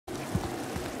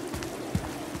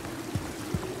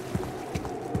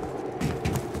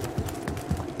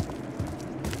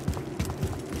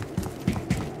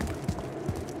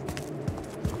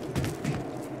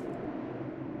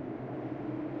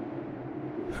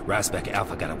Raspek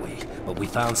Alpha got away, but we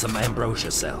found some ambrosia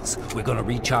cells. We're gonna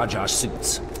recharge our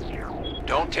suits.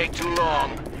 Don't take too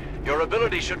long. Your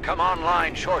ability should come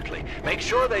online shortly. Make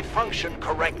sure they function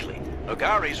correctly.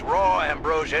 Nogari's raw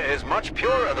ambrosia is much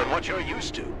purer than what you're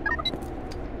used to.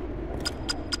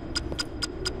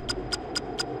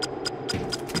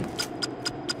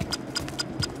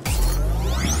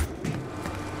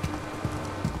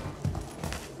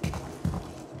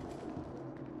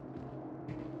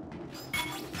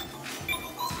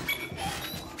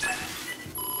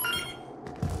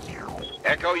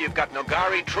 Echo, you've got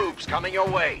Nogari troops coming your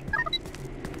way.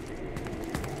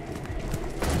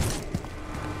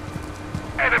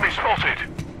 Enemy spotted!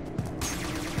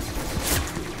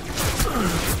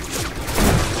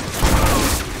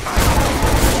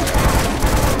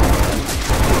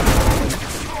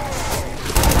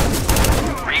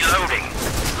 Reloading!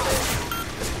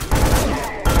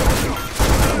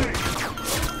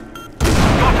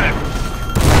 Got him!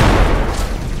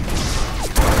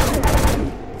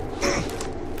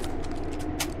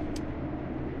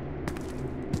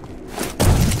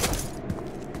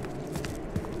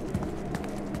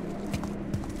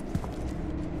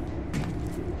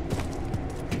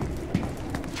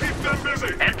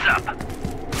 Heads up!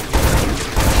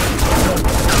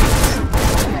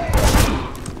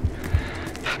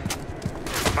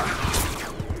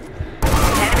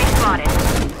 Enemy spotted.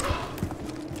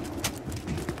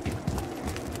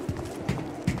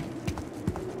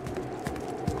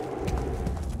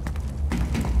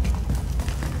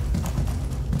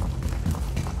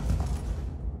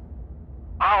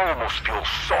 I almost feel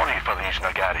sorry for these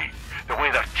Nogari. The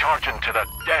way they're charging to their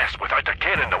death without a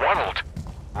care in the world.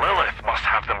 Lilith must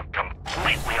have them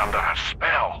completely under her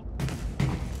spell.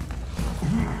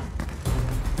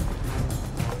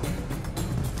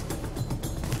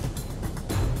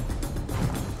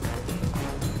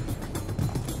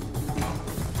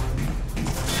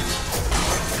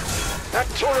 That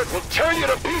turret will tear you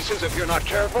to pieces if you're not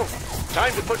careful.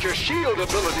 Time to put your shield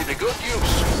ability to good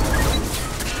use.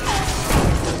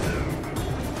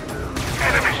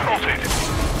 Enemy spotted!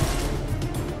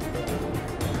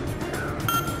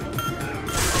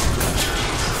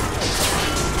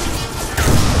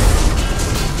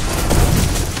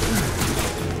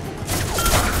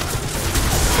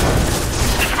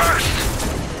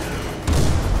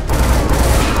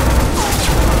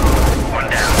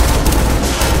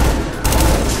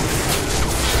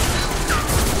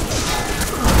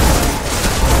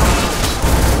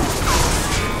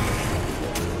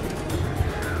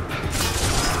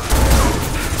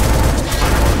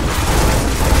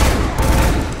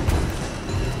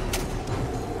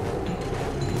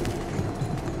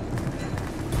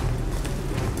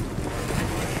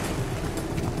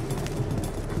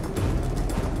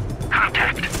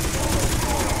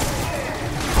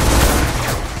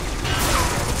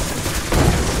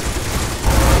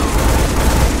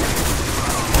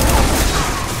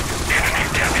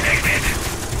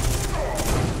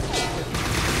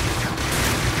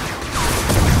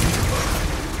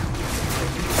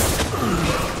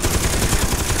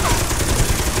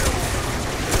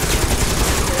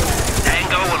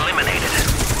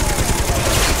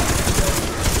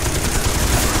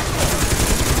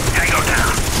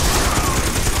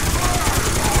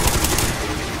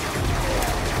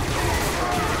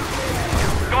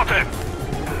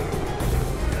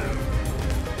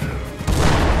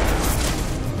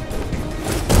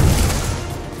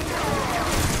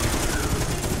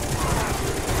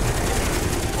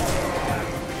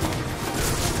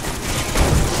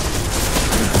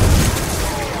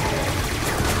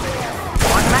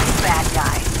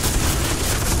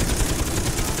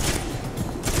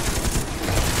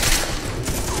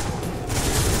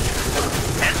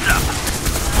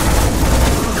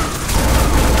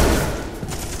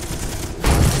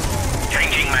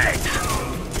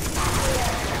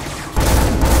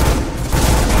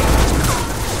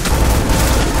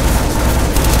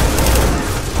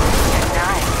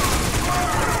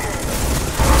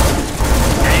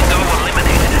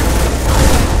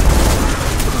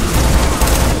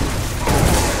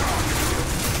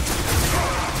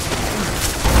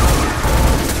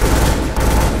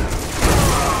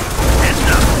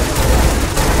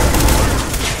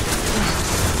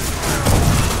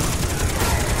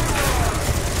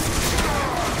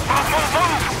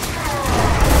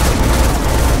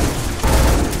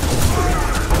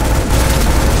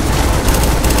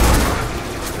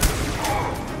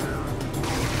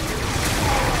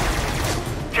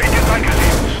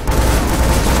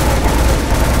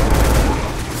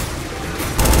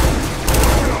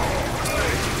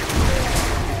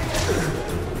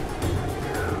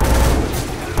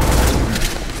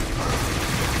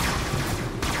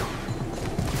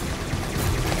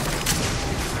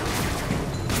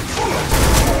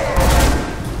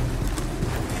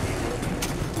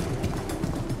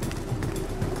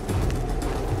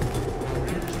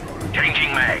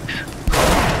 mags.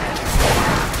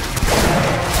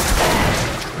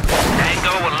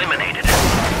 Tango eliminated.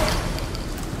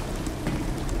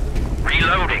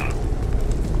 Reloading.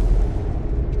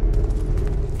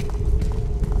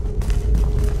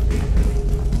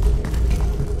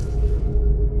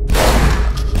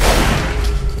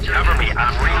 Cover me,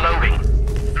 I'm reloading.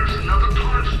 There's another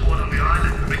torrent squad on the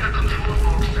island. We got control of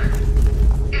Oxtec.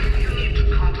 If you need to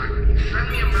contact me, send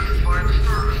me a message via the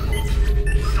service box.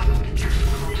 Don't get used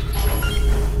to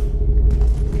constant.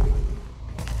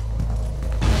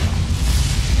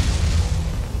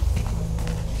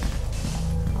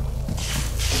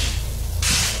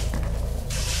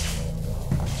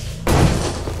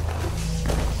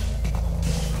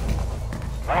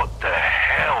 What the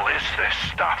hell is this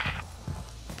stuff?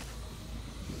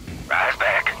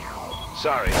 Razbek.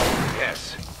 Sorry. Yes.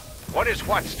 What is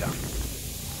what stuff?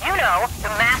 You know, the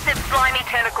massive slimy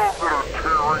tentacles that are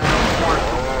tearing the place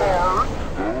apart.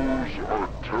 Those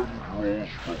are tendrils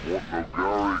from what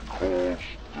Nogari calls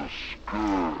the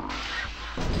Scourge.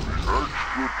 The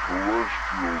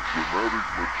extraterrestrial genetic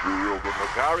material The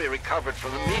Nogari recovered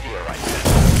from the meteorite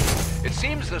test. It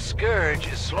seems the Scourge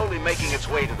is slowly making its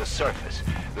way to the surface.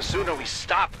 The sooner we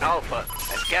stop Alpha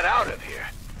and get out of here,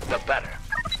 the better.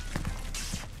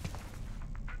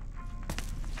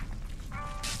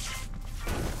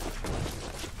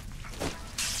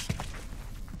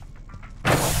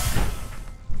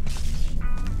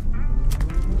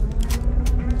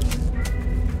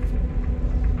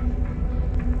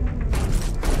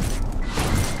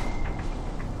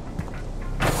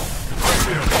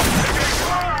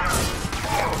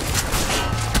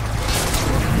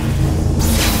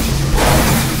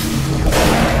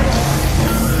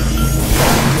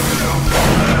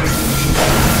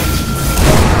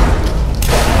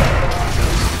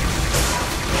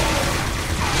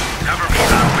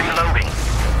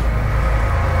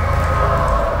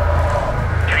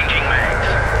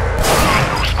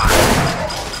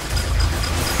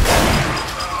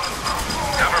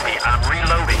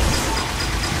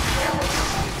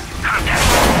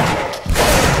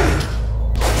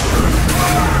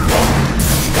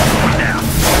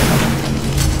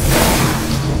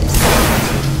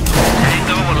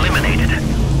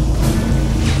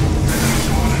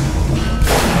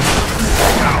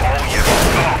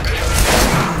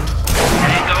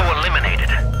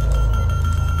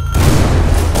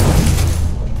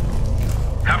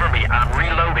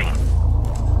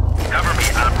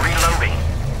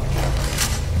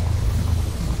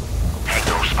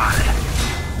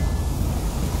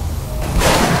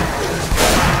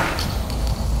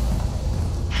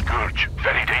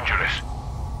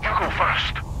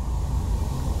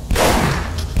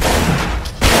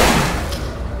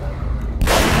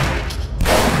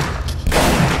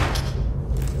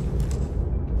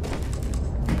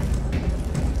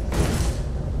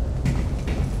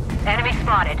 Enemy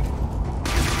spotted.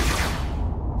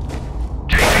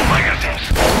 Changing magazines.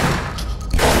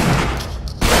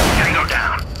 Tango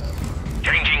down.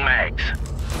 Changing mags.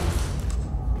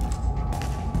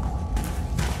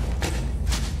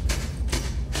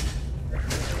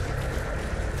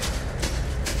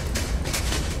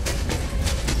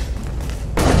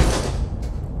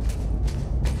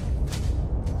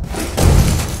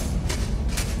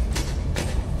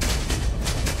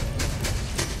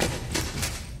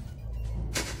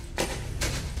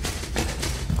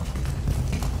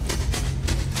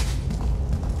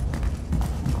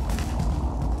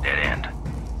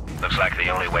 Looks like the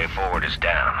only way forward is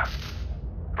down.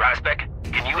 Razbek,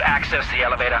 can you access the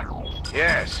elevator?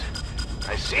 Yes.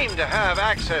 I seem to have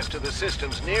access to the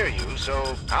systems near you,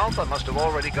 so Alpha must have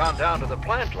already gone down to the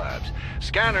plant labs.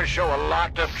 Scanners show a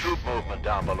lot of troop movement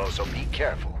down below, so be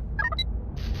careful.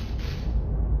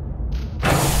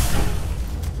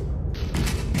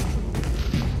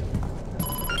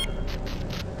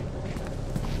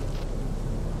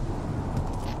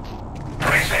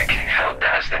 How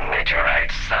does the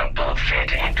meteorite sample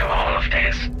fit into all of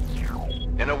this?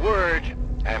 In a word,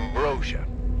 ambrosia.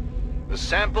 The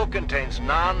sample contains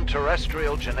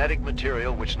non-terrestrial genetic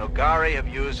material which Nogari have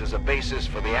used as a basis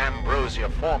for the ambrosia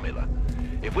formula.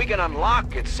 If we can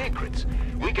unlock its secrets,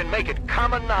 we can make it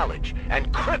common knowledge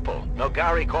and cripple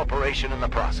Nogari Corporation in the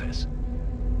process.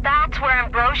 That's where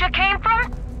ambrosia came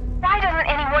from? Why doesn't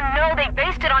anyone know they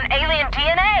based it on alien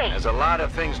DNA? There's a lot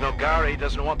of things Nogari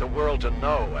doesn't want the world to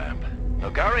know, Amp.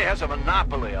 Nogari has a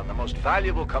monopoly on the most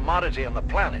valuable commodity on the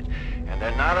planet, and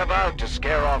they're not about to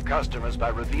scare off customers by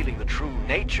revealing the true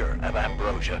nature of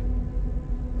ambrosia.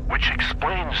 Which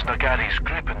explains Nogari's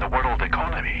grip in the world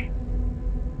economy.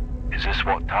 Is this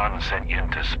what Tarn sent you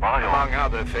in to spy on? Among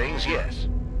other things, yes.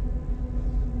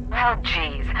 Well,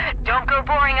 geez. Don't go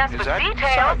boring us Is with that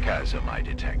details. sarcasm I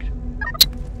detect?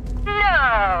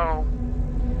 No.